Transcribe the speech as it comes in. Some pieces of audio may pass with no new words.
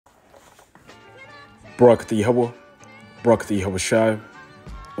Barak the Yahweh, Barak the Yahweh Shai.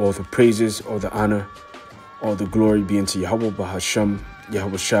 All the praises, all the honor, all the glory be unto Yahweh, Bahasham,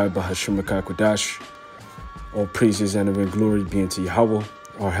 Yahweh Shai, Bahasham Kodash. All praises, honor, and glory be unto Yahweh,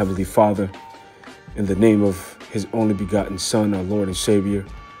 our Heavenly Father, in the name of His only begotten Son, our Lord and Savior,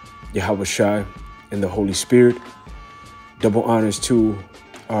 Yahweh Shai, and the Holy Spirit. Double honors to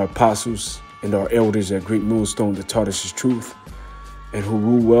our apostles and our elders at Great Millstone that taught us His truth and who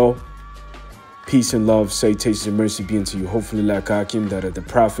rule well. Peace and love, say, taste and mercy be unto you. Hopefully, like Akim, that are the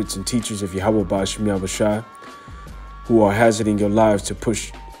prophets and teachers of Yahweh Ba'ashim Yahweh Shai, who are hazarding your lives to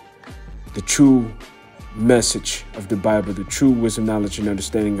push the true message of the Bible, the true wisdom, knowledge, and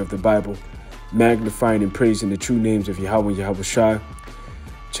understanding of the Bible, magnifying and praising the true names of Yahweh and Yahweh Shai.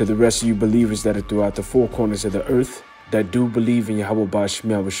 To the rest of you believers that are throughout the four corners of the earth, that do believe in Yahweh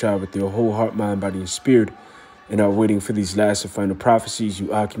Ba'ashim Yahweh Shai with their whole heart, mind, body, and spirit, and are waiting for these last and final prophecies,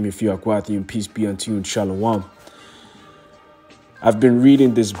 you Akim, you Akwati, and peace be unto you in Shalom. I've been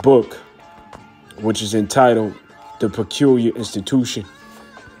reading this book, which is entitled The Peculiar Institution,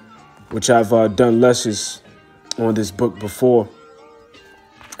 which I've done lessons on this book before.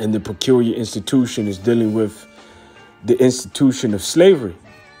 And the Peculiar Institution is dealing with the institution of slavery,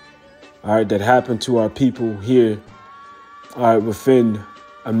 all right, that happened to our people here, all right, within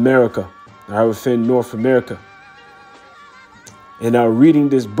America, all right, within North America. And now reading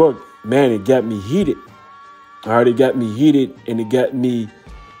this book, man, it got me heated. All right, it got me heated, and it got me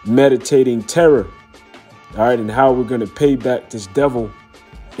meditating terror. All right, and how we're going to pay back this devil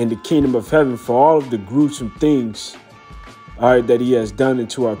in the kingdom of heaven for all of the gruesome things, all right, that he has done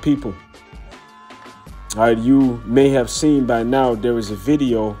into our people. All right, you may have seen by now there was a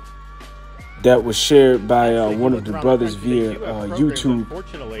video that was shared by one of the brothers via YouTube.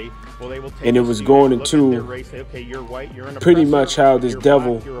 And it was going into pretty much how this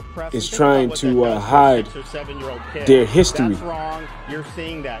devil is trying to hide their history. All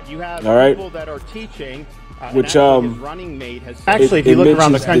right. Which actually, if you look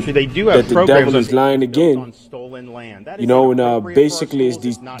around the country, they do have that the devil is lying again. You know, and basically it's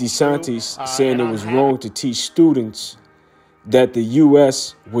DeSantis saying it was wrong to teach students that the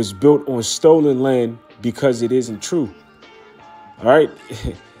U.S. was built on stolen land because it isn't true. All right.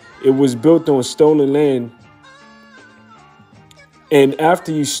 It was built on stolen land. And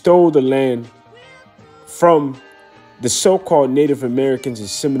after you stole the land from the so-called Native Americans and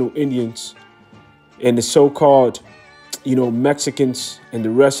Seminole Indians and the so-called, you know, Mexicans and the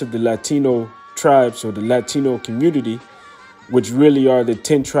rest of the Latino tribes or the Latino community, which really are the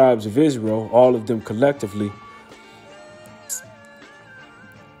 10 tribes of Israel, all of them collectively,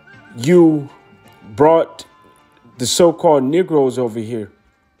 you brought the so-called Negroes over here.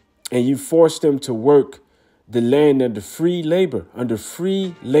 And you force them to work the land under free labor,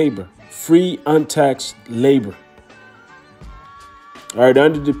 free untaxed labor. All right,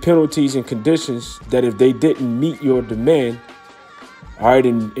 under the penalties and conditions that if they didn't meet your demand, all right,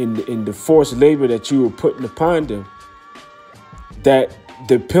 in the forced labor that you were putting upon them, that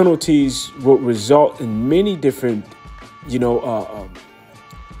the penalties would result in many different, you know,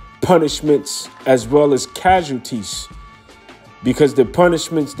 punishments as well as casualties. Because the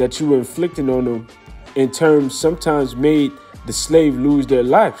punishments that you were inflicting on them in terms sometimes made the slave lose their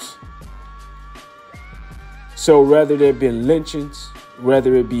lives. So rather there be lynchings,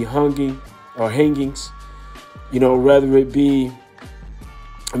 whether it be hangings, you know, rather it be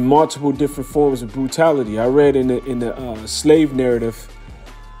multiple different forms of brutality. I read in the slave narrative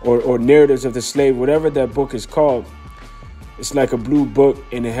or narratives of the slave, whatever that book is called. It's like a blue book,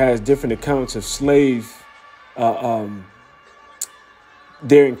 and it has different accounts of slave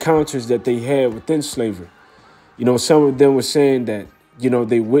their encounters that they had within slavery. You know, some of them were saying that, you know,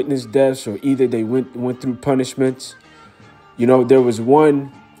 they witnessed deaths or either they went through punishments. You know, there was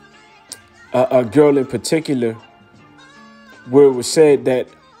one, a girl in particular, where it was said that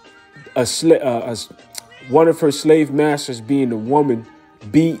one of her slave masters, being a woman,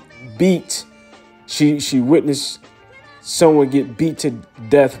 she witnessed someone get beat to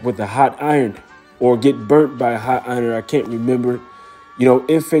death with a hot iron or get burnt by a hot iron. I can't remember. You know,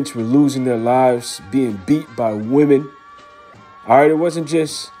 infants were losing their lives, being beat by women. All right, it wasn't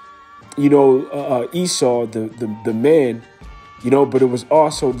just, you know, Esau, the man, you know, but it was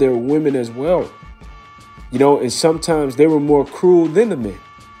also their women as well. You know, and sometimes they were more cruel than the men.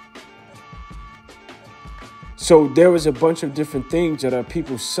 So there was a bunch of different things that our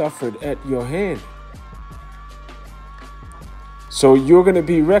people suffered at your hand. So you're going to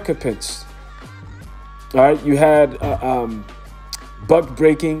be recompensed. All right, you had buck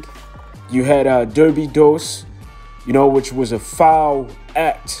breaking, you had derby dose, you know, which was a foul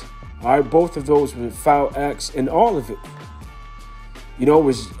act, All right, both of those were foul acts, and all of it, you know,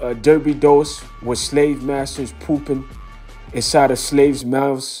 was derby dose, was slave masters pooping inside of slaves'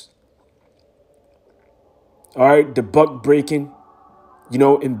 mouths. All right, the buck breaking, you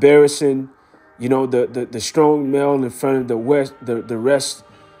know, embarrassing, you know, the strong male in front of the rest,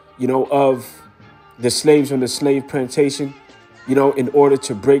 you know, of the slaves on the slave plantation, you know, in order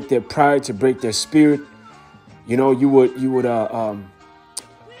to break their pride, to break their spirit. You know, you would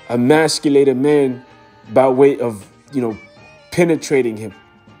emasculate a man by way of, you know, penetrating him,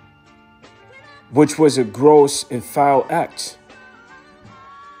 which was a gross and foul act.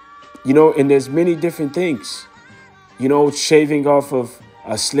 You know, and there's many different things, you know, shaving off of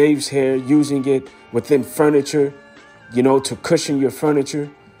a slave's hair, using it within furniture, you know, to cushion your furniture,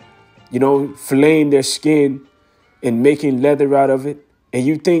 you know, filleting their skin and making leather out of it. And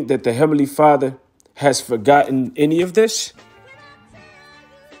you think that the Heavenly Father has forgotten any of this?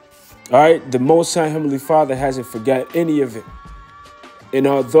 All right, the Most High Heavenly Father hasn't forgot any of it. And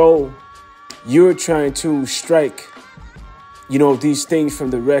although you're trying to strike, you know, these things from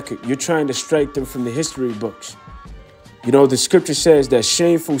the record, you're trying to strike them from the history books. You know, the scripture says that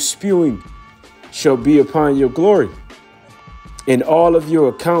shameful spewing shall be upon your glory. And all of your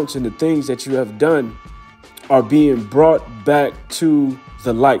accounts and the things that you have done are being brought back to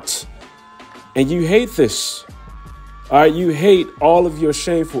the light. And you hate this. All right, you hate all of your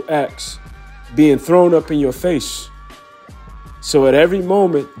shameful acts being thrown up in your face. So at every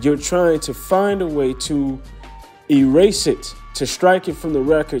moment, you're trying to find a way to erase it, to strike it from the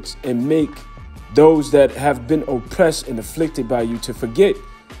records and make those that have been oppressed and afflicted by you to forget.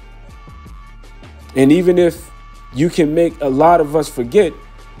 And even if you can make a lot of us forget,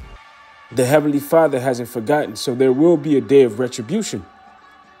 the Heavenly Father hasn't forgotten. So there will be a day of retribution.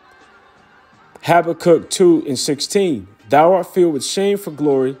 Habakkuk 2:16. Thou art filled with shame for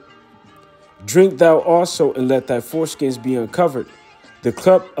glory. Drink thou also, and let thy foreskins be uncovered. The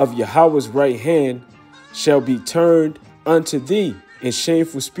cup of Yahweh's right hand shall be turned unto thee, and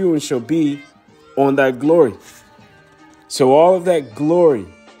shameful spewing shall be on thy glory. So all of that glory,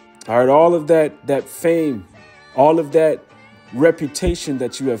 all right, all of that fame, all of that reputation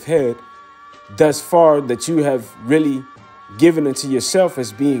that you have had thus far, that you have really given unto yourself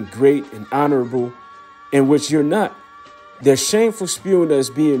as being great and honorable, in which you're not. There's shameful spewing that is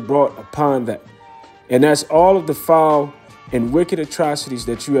being brought upon that. And that's all of the foul and wicked atrocities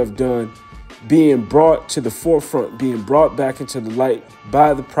that you have done being brought to the forefront, being brought back into the light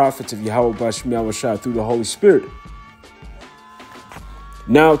by the prophets of Yahweh Bashim Yahushua through the Holy Spirit.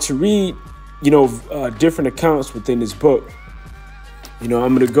 Now, to read, you know, different accounts within this book, you know,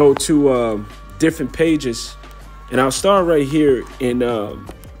 I'm going to go to different pages, and I'll start right here in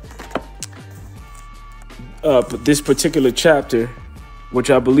this particular chapter, which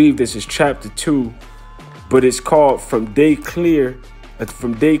I believe this is chapter 2, but it's called From Day Clean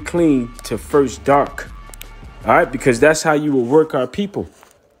to First Dark. All right, because that's how you will work our people.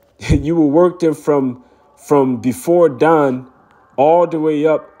 You will work them from before dawn all the way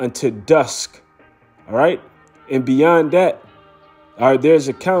up until dusk. All right, and beyond that, all right, there's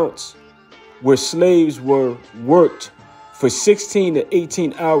accounts where slaves were worked for 16 to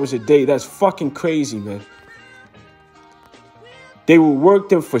 18 hours a day. That's fucking crazy, man. They will work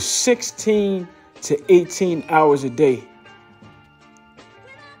them for 16 to 18 hours a day.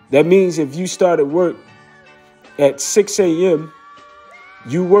 That means if you started work at 6 a.m.,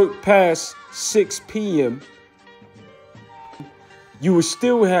 you work past 6 p.m., you would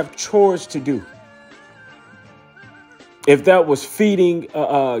still have chores to do. If that was feeding,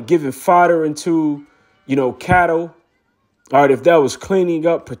 giving fodder into, you know, cattle, all right, if that was cleaning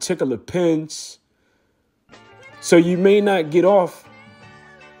up particular pens. So you may not get off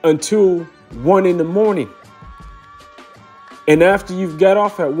until 1 in the morning. And after you've got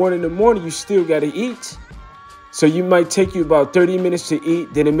off at 1 in the morning, you still got to eat. So you might take you about 30 minutes to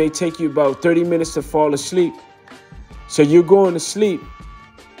eat. Then it may take you about 30 minutes to fall asleep. So you're going to sleep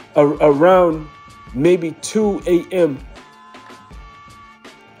around maybe 2 a.m.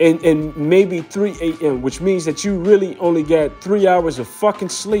 and maybe 3 a.m., which means that you really only got 3 hours of fucking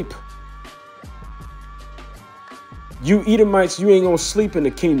sleep. You Edomites, you ain't gonna sleep in the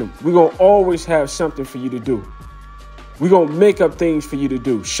kingdom. We're gonna always have something for you to do. We're gonna make up things for you to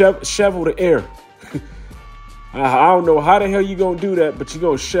do. Shovel the air. I don't know how the hell you gonna do that, but you're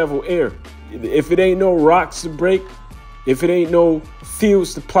gonna shovel air. If it ain't no rocks to break, if it ain't no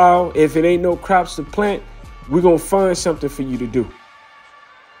fields to plow, if it ain't no crops to plant, we're gonna find something for you to do.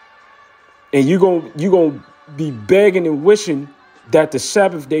 And you're gonna be begging and wishing that the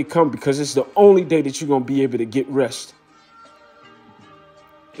Sabbath day come, because it's the only day that you're going to be able to get rest.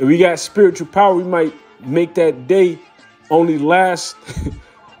 If we got spiritual power, we might make that day only last,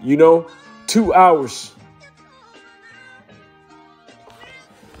 2 hours.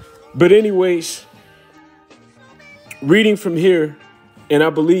 But anyways, reading from here, and I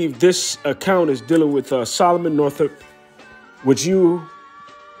believe this account is dealing with Solomon Northup, which you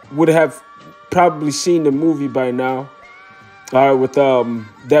would have probably seen the movie by now. With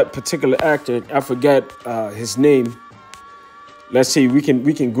that particular actor, I forget his name. Let's see, we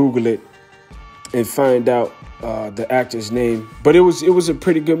can Google it and find out the actor's name. But it was a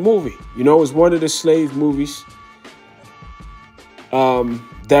pretty good movie. It was one of the slave movies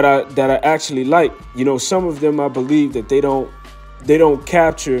that I actually like. Some of them I believe that they don't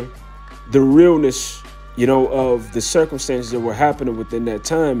capture the realness, of the circumstances that were happening within that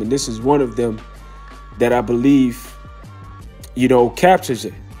time, and this is one of them that I believe captures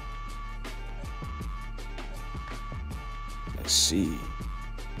it. Let's see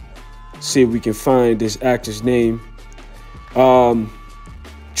if we can find this actor's name.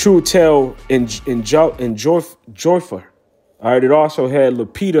 Chiwetel Ejiofor. All right, it also had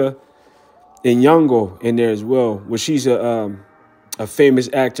Lupita Nyong'o in there as well, where she's a famous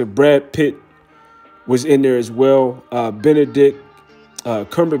actor. Brad Pitt was in there as well. Benedict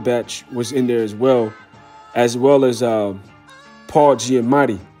Cumberbatch was in there as well as Paul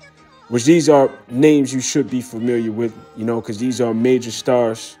Giamatti, which these are names you should be familiar with, because these are major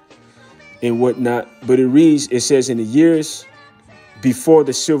stars and whatnot. But it says in the years before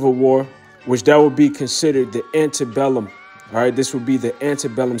the Civil War, which that would be considered the antebellum. All right, this would be the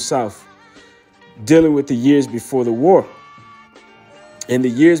antebellum South, dealing with the years before the war. In the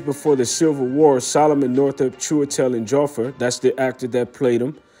years before the Civil War, Solomon Northup Chiwetel Ejiofor, that's the actor that played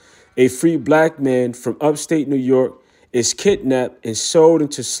him, a free black man from upstate New York, is kidnapped and sold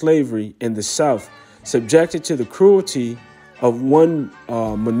into slavery in the South, subjected to the cruelty of one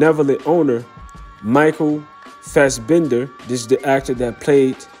malevolent owner, Michael Fassbender. This is the actor that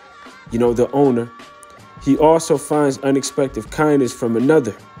played, the owner. He also finds unexpected kindness from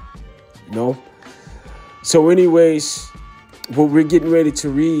another, So anyways, what we're getting ready to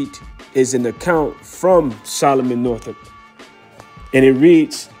read is an account from Solomon Northup. And it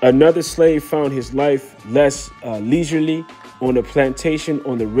reads, another slave found his life less leisurely on a plantation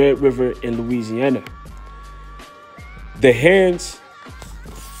on the Red River in Louisiana. The hands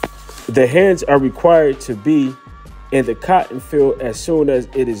are required to be in the cotton field as soon as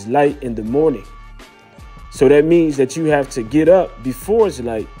it is light in the morning. So that means that you have to get up before it's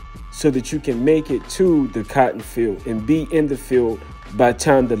light so that you can make it to the cotton field and be in the field by the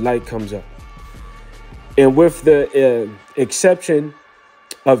time the light comes up. And with the exception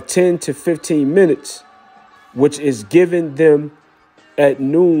of 10 to 15 minutes, which is given them at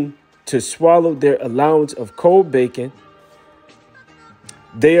noon to swallow their allowance of cold bacon,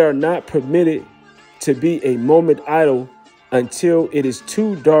 they are not permitted to be a moment idle until it is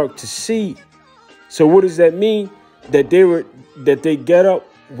too dark to see. So what does that mean? That they get up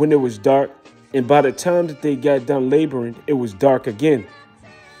when it was dark, and by the time that they got done laboring, it was dark again.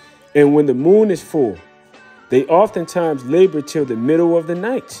 And when the moon is full, they oftentimes labor till the middle of the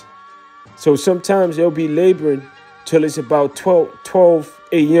night. So sometimes they'll be laboring till it's about 12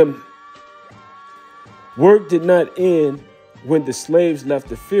 a.m. Work did not end when the slaves left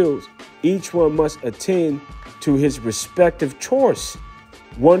the fields. Each one must attend to his respective chores.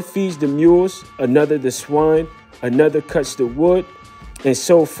 One feeds the mules, another the swine, another cuts the wood, and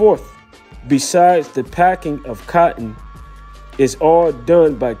so forth. Besides, the packing of cotton is all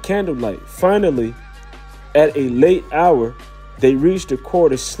done by candlelight. Finally, at a late hour, they reach the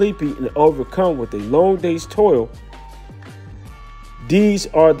quarters sleepy and overcome with a long day's toil. These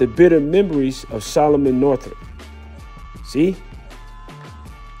are the bitter memories of Solomon Northup. See?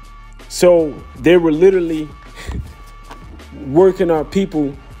 So they were literally working our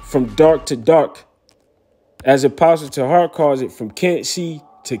people from dark to dark, as Apostle Tahar calls it, from can't see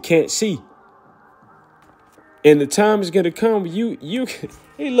to can't see. And the time is going to come,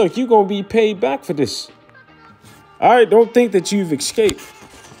 hey, look, you're going to be paid back for this. All right, don't think that you've escaped.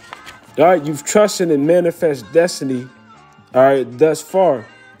 All right, you've trusted in manifest destiny, all right, thus far.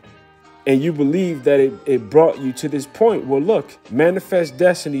 And you believe that it brought you to this point. Well, look, manifest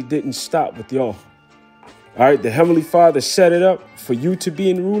destiny didn't stop with y'all. All right, the Heavenly Father set it up for you to be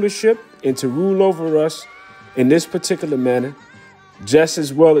in rulership and to rule over us in this particular manner, just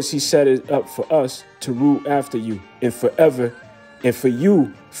as well as he set it up for us to rule after you and forever, and for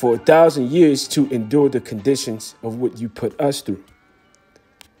you for 1,000 years to endure the conditions of what you put us through.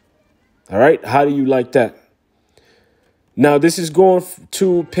 All right, how do you like that? Now, this is going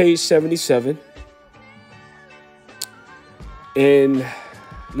to page 77. And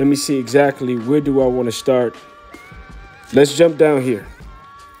Let me see exactly where do I want to start. Let's jump down here.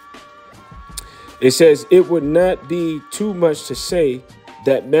 It says, it would not be too much to say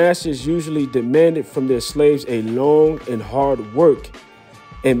that masters usually demanded from their slaves a long and hard work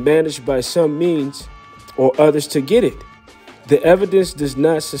and managed by some means or others to get it. The evidence does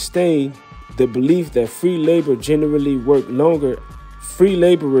not sustain the belief that free laborers generally work longer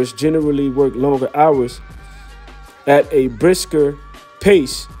hours at a brisker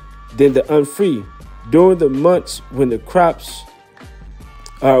pace than the unfree. During the months when the crops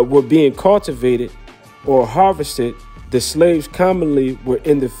were being cultivated or harvested, the slaves commonly were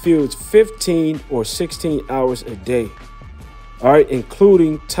in the fields 15 or 16 hours a day, all right,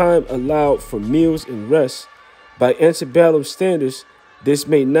 including time allowed for meals and rest. By antebellum standards, this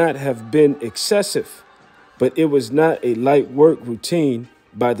may not have been excessive, but it was not a light work routine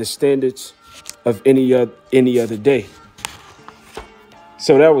by the standards of any other day.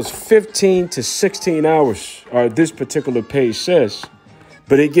 So that was 15 to 16 hours, or this particular page says,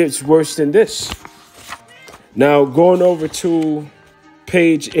 but it gets worse than this. Now, going over to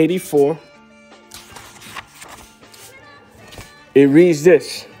page 84, it reads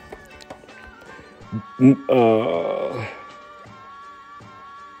this.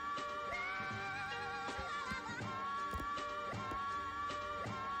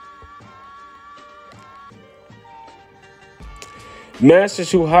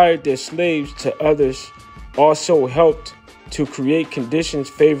 Masters who hired their slaves to others also helped to create conditions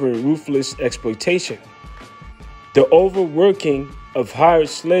favoring ruthless exploitation. The overworking of hired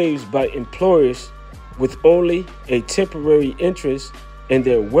slaves by employers with only a temporary interest in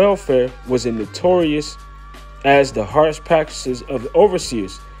their welfare was as notorious as the harsh practices of the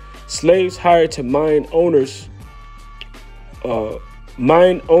overseers. Slaves hired to mine owners or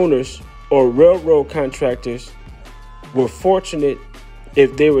railroad contractors were fortunate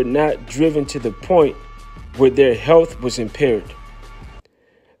if they were not driven to the point where their health was impaired.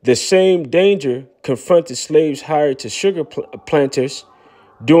 The same danger confronted slaves hired to sugar planters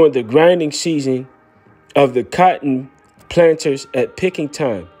during the grinding season of the cotton planters at picking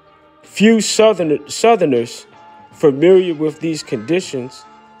time. Few Southerners familiar with these conditions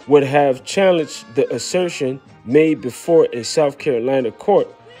would have challenged the assertion made before a South Carolina court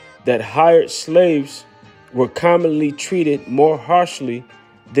that hired slaves were commonly treated more harshly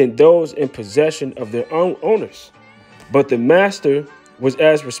than those in possession of their own owners. But the master was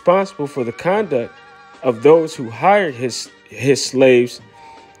as responsible for the conduct of those who hired his slaves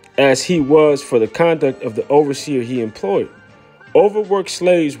as he was for the conduct of the overseer he employed. Overworked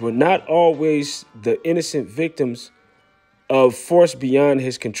slaves were not always the innocent victims of force beyond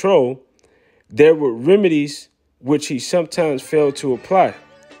his control. There were remedies which he sometimes failed to apply.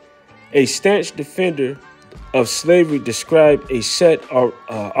 A stanch defender of slavery described a set of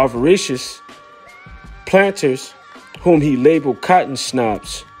avaricious planters whom he labeled cotton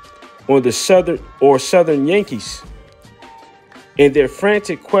snobs on the Southern Yankees. In their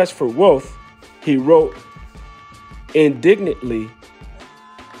frantic quest for wealth, he wrote indignantly,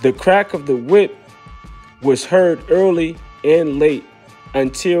 the crack of the whip was heard early and late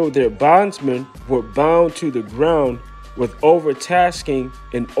until their bondsmen were bound to the ground with overtasking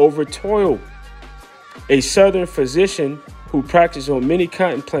and overtoil. A Southern physician who practiced on many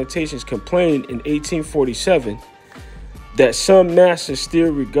cotton plantations complained in 1847 that some masters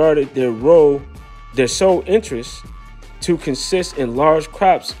still regarded their sole interest to consist in large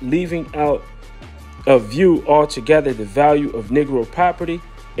crops, leaving out of view altogether the value of Negro property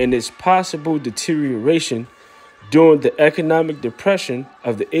and its possible deterioration. During the economic depression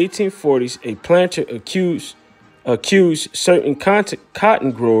of the 1840s, a planter accused certain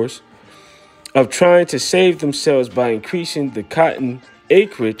cotton growers of trying to save themselves by increasing the cotton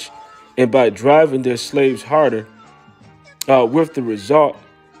acreage and by driving their slaves harder, with the result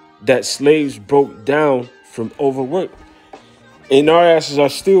that slaves broke down from overwork. And our asses are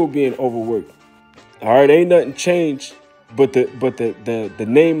still being overworked. All right, ain't nothing changed but the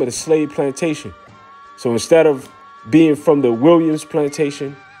name of the slave plantation. So instead of being from the Williams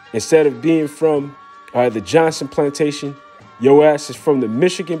plantation, instead of being from the Johnson plantation, your ass is from the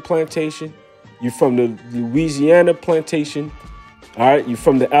Michigan plantation. You from the Louisiana plantation. All right, you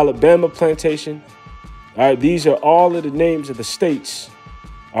from the Alabama plantation. All right, these are all of the names of the states,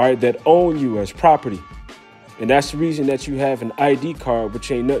 all right, that own you as property. And that's the reason that you have an ID card,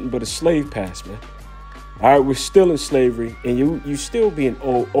 which ain't nothing but a slave pass, man. All right, we're still in slavery, and you still being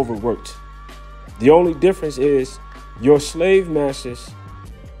overworked. The only difference is your slave masters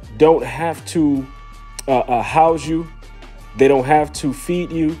don't have to house you. They don't have to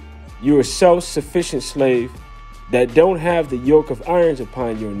feed you. You're a self-sufficient slave that don't have the yoke of irons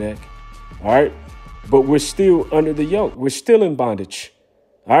upon your neck, all right? But we're still under the yoke. We're still in bondage,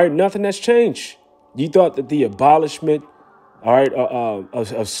 all right? Nothing has changed. You thought that the abolishment, all right,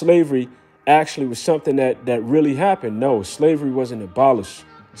 of slavery actually was something that really happened. No, slavery wasn't abolished.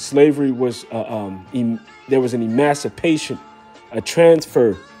 Slavery was, there was an emancipation, a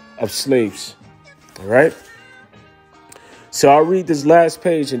transfer of slaves, all right? So I'll read this last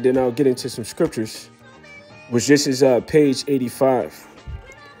page and then I'll get into some scriptures, which this is page 85,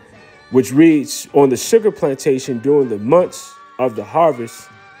 which reads, on the sugar plantation during the months of the harvest,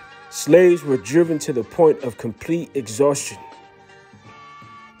 slaves were driven to the point of complete exhaustion.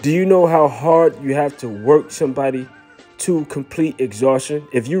 Do you know how hard you have to work somebody to complete exhaustion?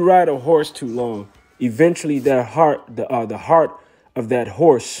 If you ride a horse too long, eventually the heart of that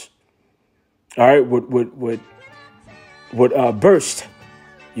horse, all right, would burst,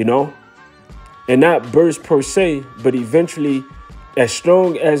 you know, and not burst per se, but eventually, as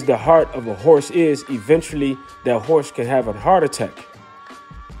strong as the heart of a horse is, eventually that horse can have a heart attack,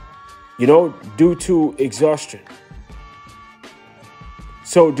 you know, due to exhaustion.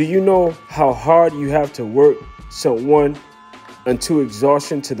 So do you know how hard you have to work someone unto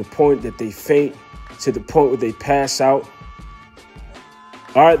exhaustion, to the point that they faint, to the point where they pass out?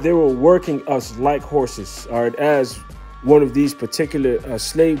 All right, they were working us like horses, all right, as one of these particular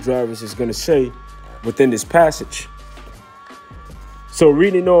slave drivers is going to say within this passage. So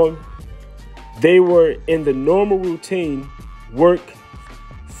reading on, they were in the normal routine work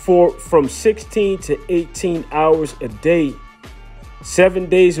from 16 to 18 hours a day, 7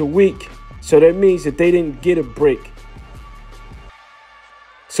 days a week. So that means that they didn't get a break.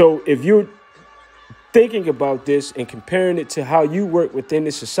 So if you're thinking about this and comparing it to how you work within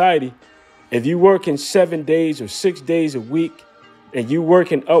the society, if you work in 7 days or 6 days a week, and you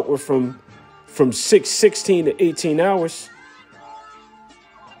working upward from 16 to 18 hours,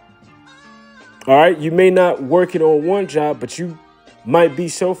 all right, you may not work it on one job, but you might be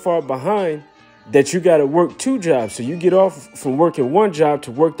so far behind that you got to work two jobs. So you get off from working one job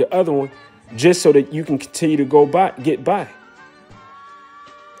to work the other one, just so that you can continue to get by.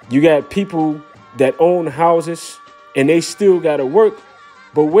 You got people that own houses and they still got to work.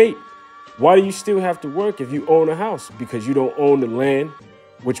 But wait, why do you still have to work if you own a house? Because you don't own the land,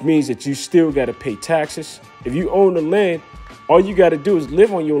 which means that you still got to pay taxes. If you own the land, all you got to do is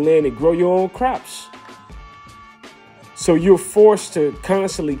live on your land and grow your own crops. So you're forced to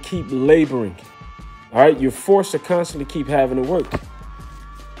constantly keep laboring. All right, you're forced to constantly keep having to work.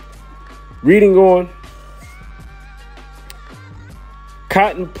 Reading on,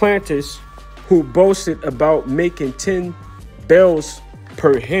 cotton planters who boasted about making 10 bales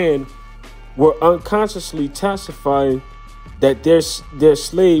per hand were unconsciously testifying that their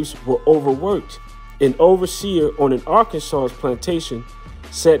slaves were overworked. An overseer on an Arkansas plantation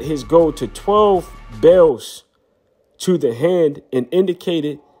set his goal to 12 bales to the hand and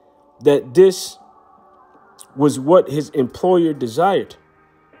indicated that this was what his employer desired.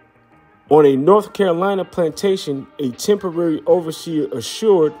 On a North Carolina plantation, a temporary overseer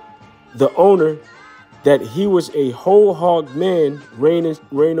assured the owner that he was a whole hog man,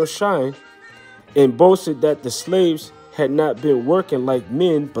 rain or shine, and boasted that the slaves had not been working like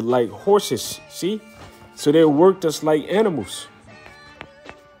men, but like horses. See? So they worked us like animals.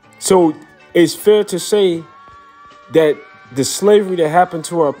 So it's fair to say that the slavery that happened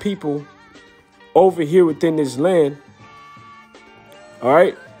to our people over here within this land, all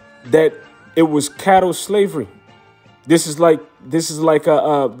right, that it was cattle slavery. This is like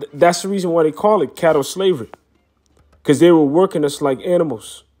that's the reason why they call it cattle slavery, because they were working us like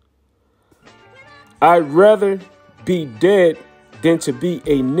animals. I'd rather be dead than to be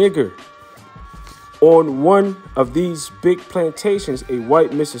a nigger. On one of these big plantations, a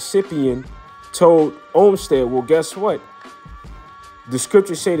white Mississippian told Olmsted, well, guess what? The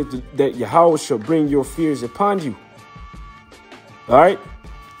scriptures say that Yahweh shall bring your fears upon you. All right?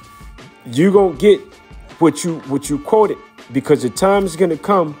 You're going to get what you quoted, because the time is going to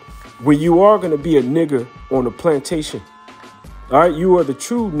come when you are going to be a nigger on a plantation. All right? You are the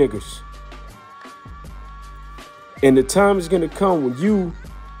true niggers. And the time is going to come when you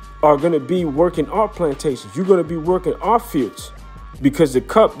are going to be working our plantations. You're going to be working our fields, because the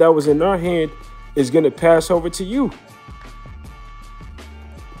cup that was in our hand is going to pass over to you.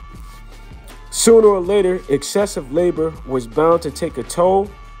 Sooner or later, excessive labor was bound to take its toll.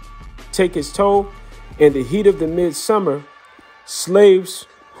 In the heat of the midsummer, slaves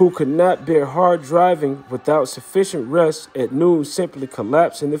who could not bear hard driving without sufficient rest at noon simply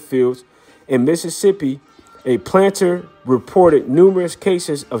collapsed in the fields. In Mississippi, a planter reported numerous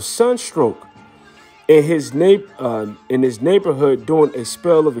cases of sunstroke in his neighborhood during a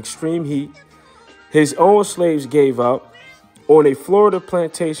spell of extreme heat. His own slaves gave out. On a Florida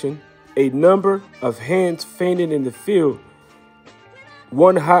plantation, a number of hands fainted in the field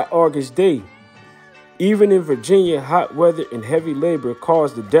one hot August day. Even in Virginia, hot weather and heavy labor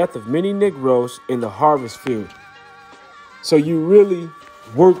caused the death of many Negroes in the harvest field. So you really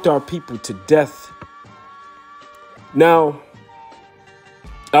worked our people to death. Now,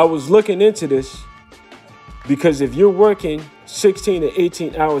 I was looking into this because if you're working 16 to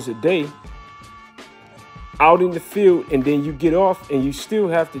 18 hours a day out in the field and then you get off and you still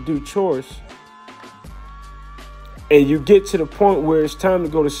have to do chores and you get to the point where it's time to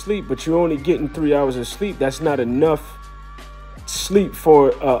go to sleep, but you're only getting 3 hours of sleep, that's not enough sleep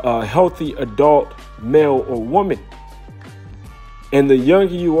for a healthy adult male or woman. And the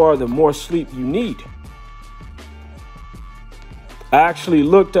younger you are, the more sleep you need. I actually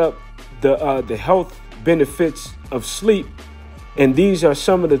looked up the health benefits of sleep, and these are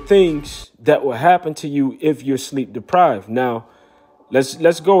some of the things that will happen to you if you're sleep deprived. Now,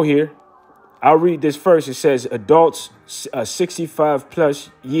 let's go here. I'll read this first. It says adults 65 plus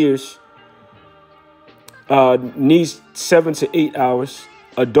years needs 7 to 8 hours.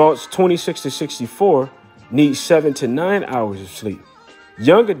 Adults 26 to 64 need 7 to 9 hours of sleep.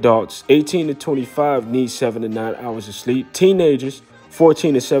 Young adults 18 to 25 need 7 to 9 hours of sleep. Teenagers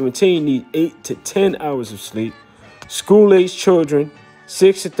 14 to 17 need 8 to 10 hours of sleep. School-age children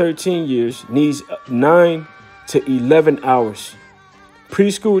 6 to 13 years needs 9 to 11 hours.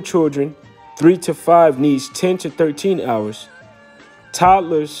 Preschool children 3 to 5 needs 10 to 13 hours.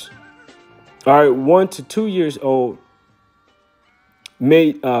 Toddlers, 1 to 2 years old,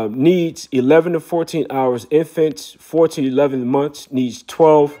 needs 11 to 14 hours. Infants 4 to 11 months needs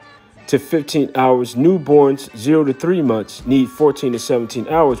 12 to 15 hours. Newborns 0 to 3 months need 14 to 17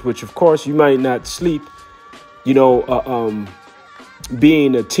 hours, which of course you might not sleep,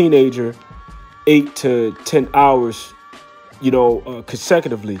 being a teenager 8 to 10 hours,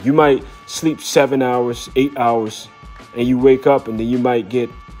 consecutively. You might sleep 7 hours, 8 hours, and you wake up and then you might get,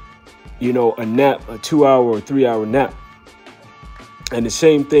 a nap, a 2 hour or 3 hour nap. And the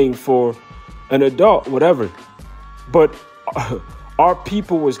same thing for an adult, whatever. But our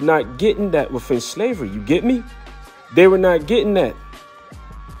people was not getting that within slavery. You get me? They were not getting that.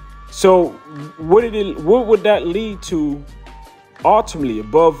 So what would that lead to ultimately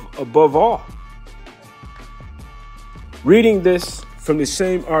above all? Reading this from the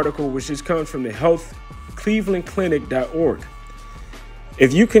same article, which just comes from the healthclevelandclinic.org.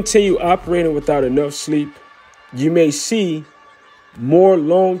 If you continue operating without enough sleep, you may see more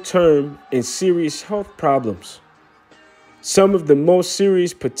long-term and serious health problems. Some of the most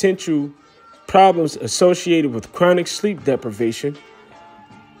serious potential problems associated with chronic sleep deprivation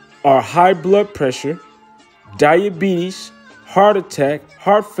are high blood pressure, diabetes, heart attack,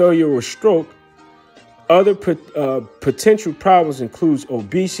 heart failure, or stroke. Other potential problems include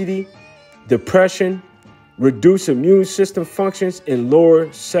obesity, depression, reduced immune system functions, and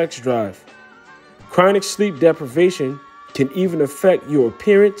lower sex drive. Chronic sleep deprivation can even affect your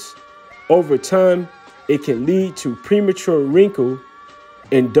appearance. Over time, it can lead to premature wrinkle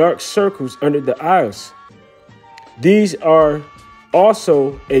and dark circles under the eyes. These are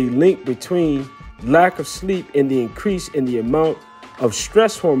also a link between lack of sleep and the increase in the amount of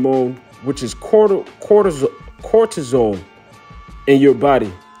stress hormone, which is cortisol in your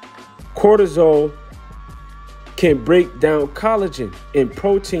body. Cortisol can break down collagen and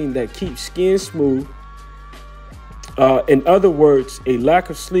protein that keeps skin smooth. In other words, a lack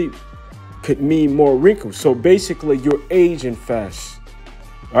of sleep could mean more wrinkles. So basically, you're aging fast,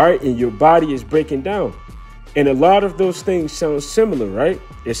 all right? And your body is breaking down. And a lot of those things sound similar, right?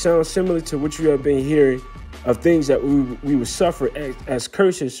 It sounds similar to what you have been hearing of things that we would suffer as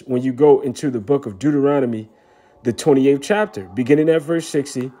curses when you go into the book of Deuteronomy, the 28th chapter, beginning at verse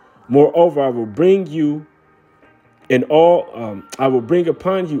 60. Moreover, I will bring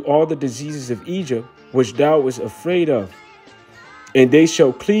upon you all the diseases of Egypt, which thou wast afraid of, and they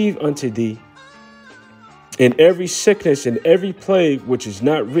shall cleave unto thee, and every sickness and every plague which is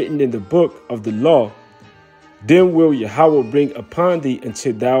not written in the book of the law, then will Yahweh bring upon thee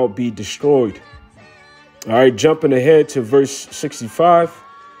until thou be destroyed. All right, jumping ahead to verse 65.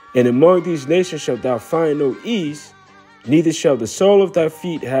 And among these nations shalt thou find no ease, neither shall the sole of thy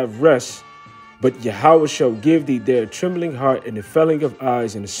feet have rest, but Yahweh shall give thee there a trembling heart and a failing of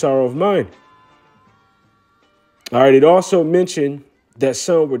eyes and a sorrow of mind. All right, it also mentioned that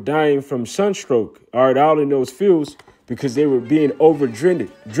some were dying from sunstroke, all right, out in those fields because they were being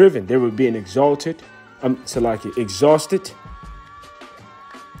driven. They were being exhausted.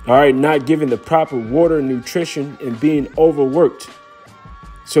 All right, not given the proper water and nutrition and being overworked.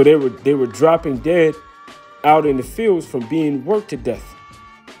 So they were dropping dead out in the fields from being worked to death.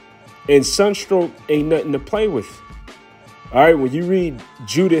 And sunstroke ain't nothing to play with. All right, when you read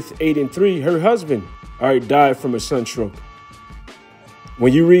Judith 8:3, her husband, all right, died from a sunstroke.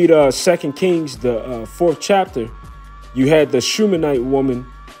 When you read 2 Kings, the 4th chapter, you had the Shunammite woman,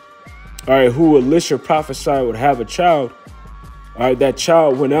 all right, who Elisha prophesied would have a child. All right, that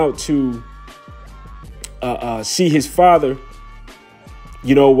child went out to see his father,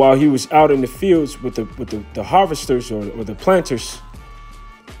 you know, while he was out in the fields with the harvesters or the planters,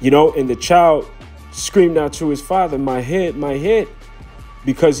 you know, and the child screamed out to his father, my head,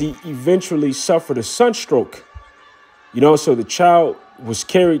 because he eventually suffered a sunstroke, you know, so the child was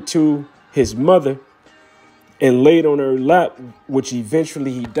carried to his mother and laid on her lap, which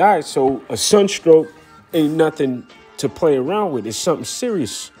eventually he died. So a sunstroke ain't nothing to play around with. It's something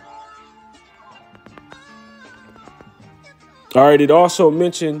serious. All right, it also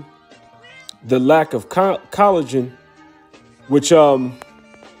mentioned the lack of collagen, which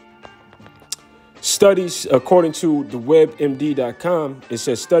studies, according to the WebMD.com, it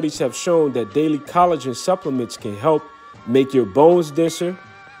says studies have shown that daily collagen supplements can help make your bones denser,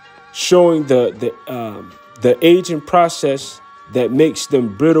 showing the aging process that makes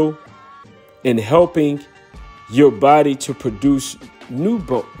them brittle and helping your body to produce new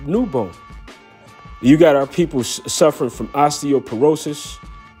bone. You got our people suffering from osteoporosis,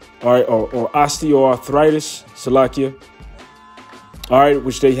 all right, or osteoarthritis, Salakia, all right,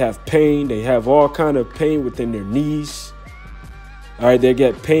 which they have pain. They have all kind of pain within their knees. All right, they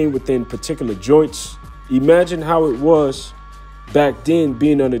get pain within particular joints. Imagine how it was back then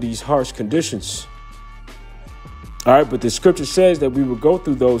being under these harsh conditions. All right, but the scripture says that we would go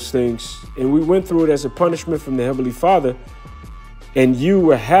through those things, and we went through it as a punishment from the Heavenly Father, and you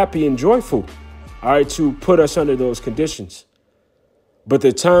were happy and joyful, all right, to put us under those conditions. But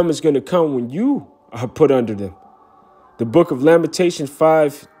the time is going to come when you are put under them. The book of Lamentations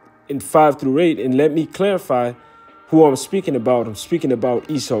 5:5-8, and let me clarify who I'm speaking about. I'm speaking about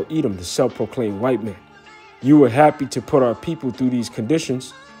Esau Edom, the self-proclaimed white man. You were happy to put our people through these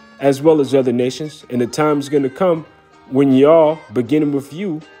conditions, as well as other nations. And the time is going to come when y'all, beginning with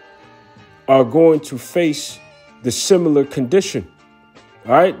you, are going to face the similar condition.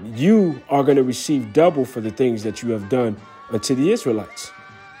 All right. You are going to receive double for the things that you have done unto the Israelites.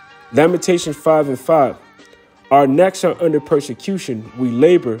 Lamentations 5:5. Our necks are under persecution. We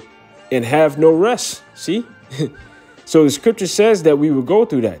labor and have no rest. See? So the scripture says that we will go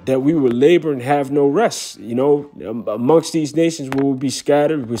through that we will labor and have no rest. You know, amongst these nations we will be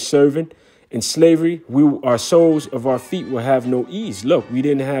scattered, we're serving in slavery. Our soles of our feet will have no ease. Look, we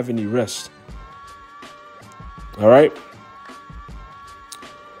didn't have any rest. All right.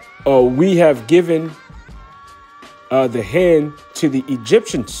 We have given the hand to the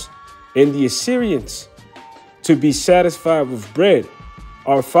Egyptians and the Assyrians to be satisfied with bread.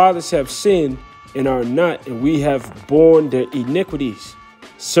 Our fathers have sinned and are not, and we have borne their iniquities.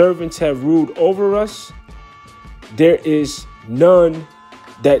 Servants have ruled over us. There is none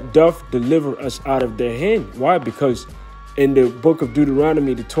that doth deliver us out of their hand. Why? Because in the book of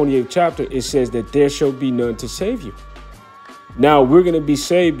Deuteronomy, the 28th chapter, it says that there shall be none to save you. Now, we're going to be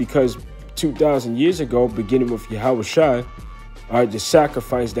saved because 2,000 years ago, beginning with Yahushua, all right, the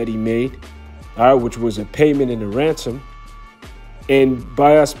sacrifice that he made, all right, which was a payment and a ransom. And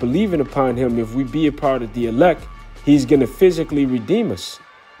by us believing upon him, if we be a part of the elect, he's going to physically redeem us.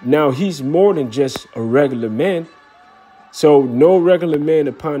 Now, he's more than just a regular man. So no regular man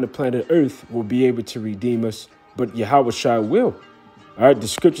upon the planet Earth will be able to redeem us, but Yahushua will. All right, the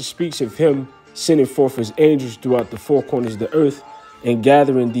scripture speaks of him sending forth his angels throughout the four corners of the earth and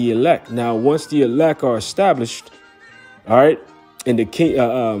gathering the elect. Now, once the elect are established, all right, in the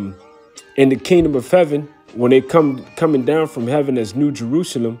kingdom of heaven, when they coming down from heaven as New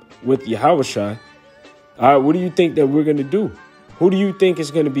Jerusalem with Yahushua, all right, what do you think that we're going to do? Who do you think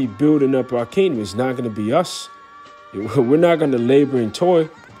is going to be building up our kingdom? It's not going to be us. We're not going to labor and toil.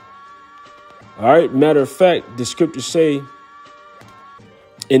 All right. Matter of fact, the scriptures say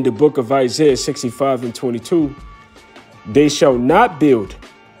in the book of Isaiah 65:22, they shall not build,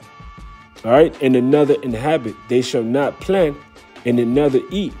 all right, and another inhabit. They shall not plant and another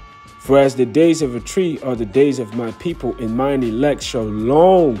eat. For as the days of a tree are the days of my people, and mine elect shall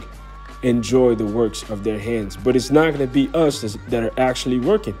long enjoy the works of their hands. But it's not going to be us that are actually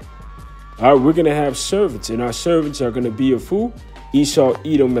working. All right, we're going to have servants, and our servants are going to be of who? Esau,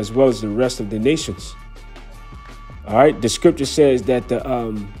 Edom, as well as the rest of the nations. All right, the scripture says that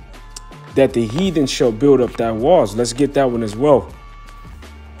the heathen shall build up thy walls. Let's get that one as well.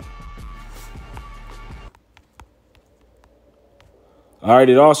 All right,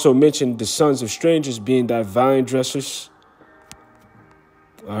 it also mentioned the sons of strangers being thy vine dressers.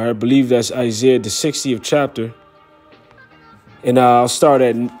 All right, I believe that's Isaiah, the 60th chapter. And I'll start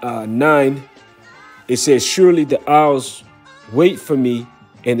at 9. It says, surely the isles wait for me,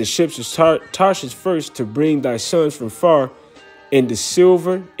 and the ships of Tarshish first to bring thy sons from far, and the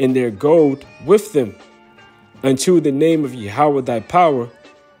silver and their gold with them, unto the name of Yahweh thy power,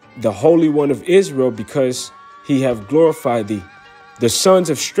 the Holy One of Israel, because he have glorified thee. The sons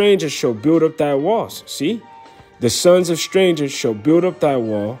of strangers shall build up thy walls. See, the sons of strangers shall build up thy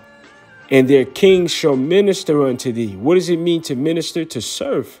wall, and their kings shall minister unto thee. What does it mean to minister? To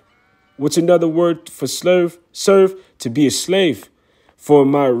serve. What's another word for slave? Serve, to be a slave. For in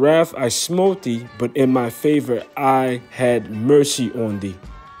my wrath I smote thee, but in my favor I had mercy on thee.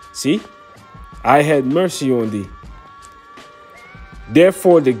 See, I had mercy on thee.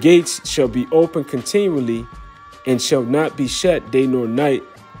 Therefore the gates shall be open continually, and shall not be shut day nor night,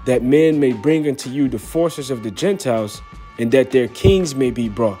 that men may bring unto you the forces of the Gentiles, and that their kings may be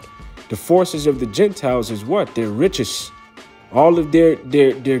brought. The forces of the Gentiles is what? Their riches, all of their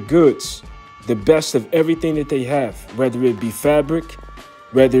goods, the best of everything that they have, whether it be fabric,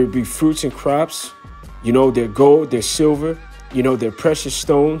 whether it be fruits and crops, you know, their gold, their silver, you know, their precious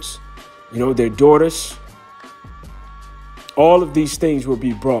stones, you know, their daughters. All of these things will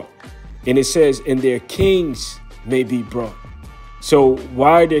be brought. And it says, and their kings may be brought. So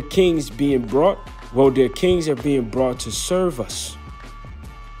why are their kings being brought? Well, their kings are being brought to serve us.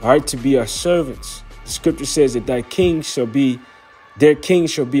 All right, to be our servants. The scripture says that their kings shall be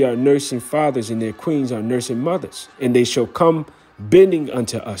our nursing fathers, and their queens our nursing mothers. And they shall come bending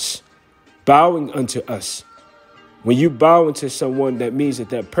unto us, bowing unto us. When you bow unto someone, that means that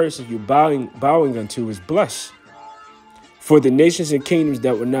that person you're bowing unto is blessed. For the nations and kingdoms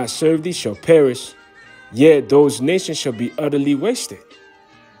that will not serve thee shall perish, yet those nations shall be utterly wasted.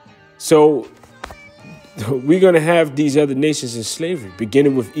 So we're going to have these other nations in slavery,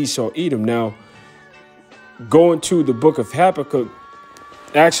 beginning with Esau, Edom. Now, going to the book of Habakkuk,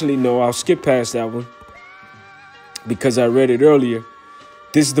 actually, no, I'll skip past that one because I read it earlier.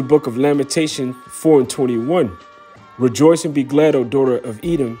 This is the book of Lamentation 4:21. Rejoice and be glad, O daughter of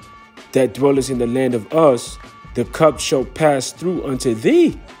Edom, that dwellest in the land of Uz. The cup shall pass through unto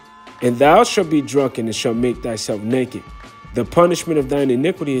thee, and thou shalt be drunken and shalt make thyself naked. The punishment of thine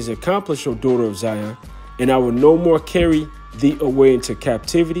iniquity is accomplished, O daughter of Zion, and I will no more carry thee away into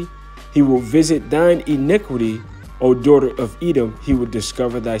captivity. He will visit thine iniquity, O daughter of Edom. He will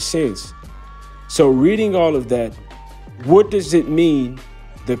discover thy sins. So reading all of that, what does it mean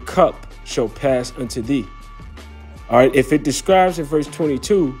the cup shall pass unto thee? All right, if it describes in verse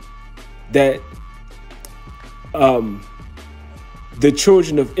 22 that the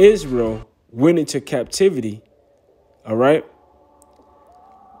children of Israel went into captivity, all right,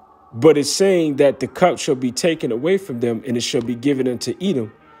 but it's saying that the cup shall be taken away from them and it shall be given unto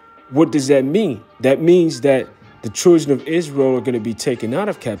Edom. What does that mean? That means that the children of Israel are going to be taken out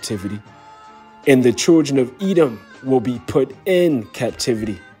of captivity, and the children of Edom will be put in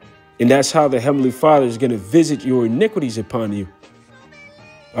captivity. And that's how the Heavenly Father is going to visit your iniquities upon you.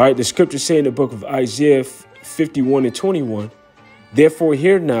 All right, the scriptures say in the book of Isaiah 51:21, therefore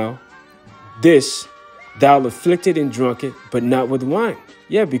hear now this, thou afflicted and drunken, but not with wine.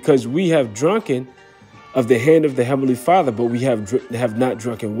 Yeah, because we have drunken of the hand of the Heavenly Father, but we have not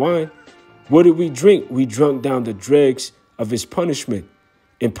drunken wine. What did we drink? We drunk down the dregs of his punishment.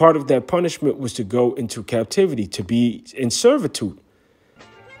 And part of that punishment was to go into captivity, to be in servitude.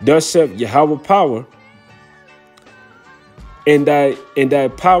 Thus saith Yahweh power, and thy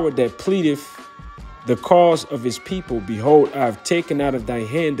power that pleadeth the cause of his people. Behold, I have taken out of thy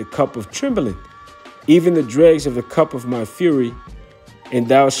hand the cup of trembling, even the dregs of the cup of my fury, and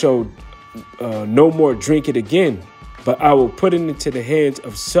thou shalt no more drink it again. But I will put it into the hands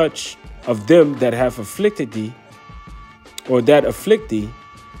of such of them that have afflicted thee, or that afflict thee,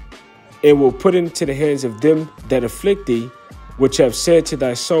 and will put it into the hands of them that afflict thee, which have said to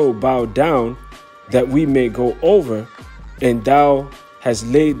thy soul, bow down, that we may go over, and thou hast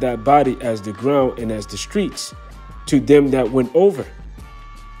laid thy body as the ground and as the streets, to them that went over.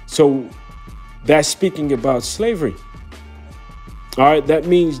 So that's speaking about slavery. All right, that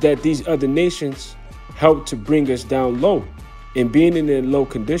means that these other nations helped to bring us down low. And being in a low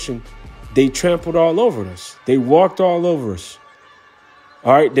condition, they trampled all over us. They walked all over us.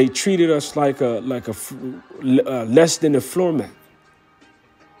 All right, they treated us like a less than a floor mat.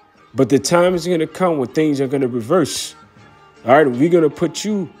 But the time is going to come when things are going to reverse. All right, we're going to put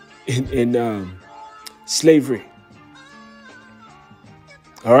you in slavery.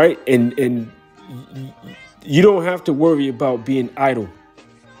 All right, and you don't have to worry about being idle.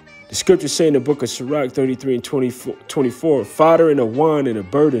 The scriptures say in the book of Sirach 33 and 24, fodder and a wine and a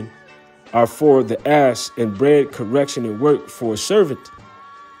burden are for the ass, and bread, correction, and work for a servant.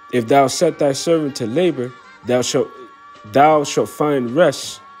 If thou set thy servant to labor, thou shalt find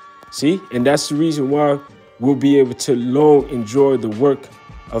rest. See, and that's the reason why we'll be able to long enjoy the work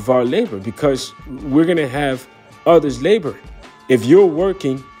of our labor, because we're going to have others labor. If you're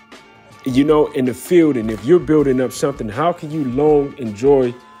working, you know, in the field, and if you're building up something, how can you long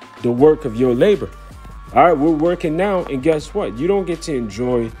enjoy the work of your labor? All right, we're working now, and guess what? You don't get to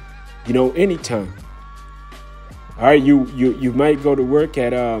enjoy, you know, anytime. All right, you might go to work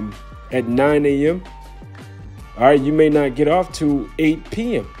at 9 a.m. All right, you may not get off till 8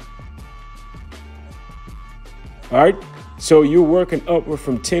 p.m. All right, so you're working upward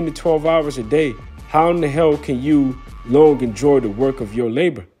from 10 to 12 hours a day. How in the hell can you long enjoy the work of your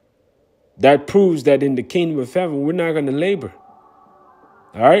labor? That proves that in the kingdom of heaven, we're not going to labor.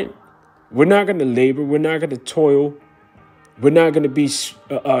 All right, we're not going to labor. We're not going to toil. We're not going to be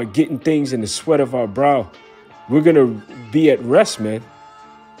getting things in the sweat of our brow. We're going to be at rest, man.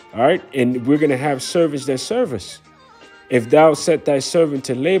 All right. And we're going to have servants that serve us. If thou set thy servant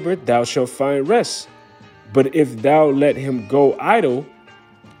to labor, thou shalt find rest. But if thou let him go idle,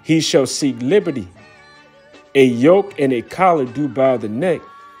 he shall seek liberty. A yoke and a collar do bow the neck.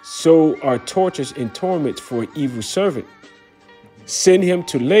 So are tortures and torments for an evil servant. Send him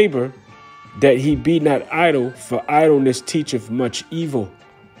to labor, that he be not idle, for idleness teacheth much evil.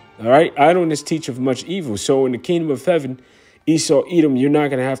 All right, idleness teacheth much evil. So in the kingdom of heaven, Esau, Edom, you're not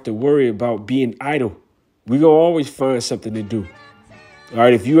going to have to worry about being idle. We're going to always find something to do. All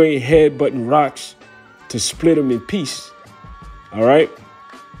right, if you ain't headbutting rocks to split them in peace, all right,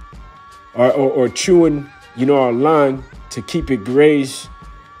 or chewing, you know, our line to keep it grazed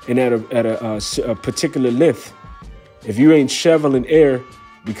and at a particular length. If you ain't shoveling air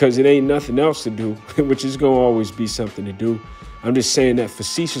because it ain't nothing else to do, which is going to always be something to do. I'm just saying that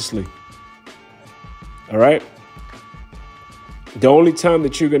facetiously. All right. The only time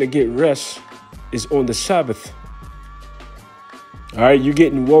that you're going to get rest is on the Sabbath. All right. You're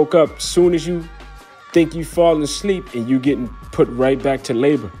getting woke up as soon as you think you falling asleep, and you getting put right back to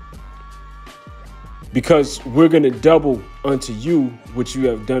labor. Because we're going to double unto you what you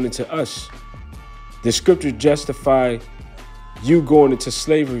have done unto us. The scriptures justify you going into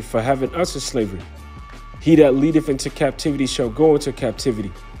slavery for having us in slavery. He that leadeth into captivity shall go into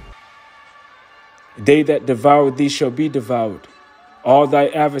captivity. They that devour thee shall be devoured. All thy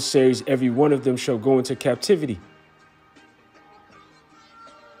adversaries, every one of them shall go into captivity.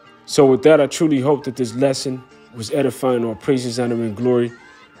 So with that, I truly hope that this lesson was edifying. All praises, honor, and glory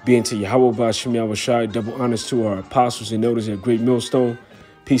be unto Yahweh Ba'ashem Yahushai. Double honors to our apostles and elders at Great Millstone.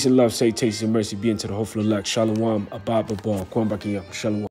 Peace and love, say, taste, and mercy be unto the hopeful elect. Shalom, Abba, Babal, Kwambakiyam, Shalom.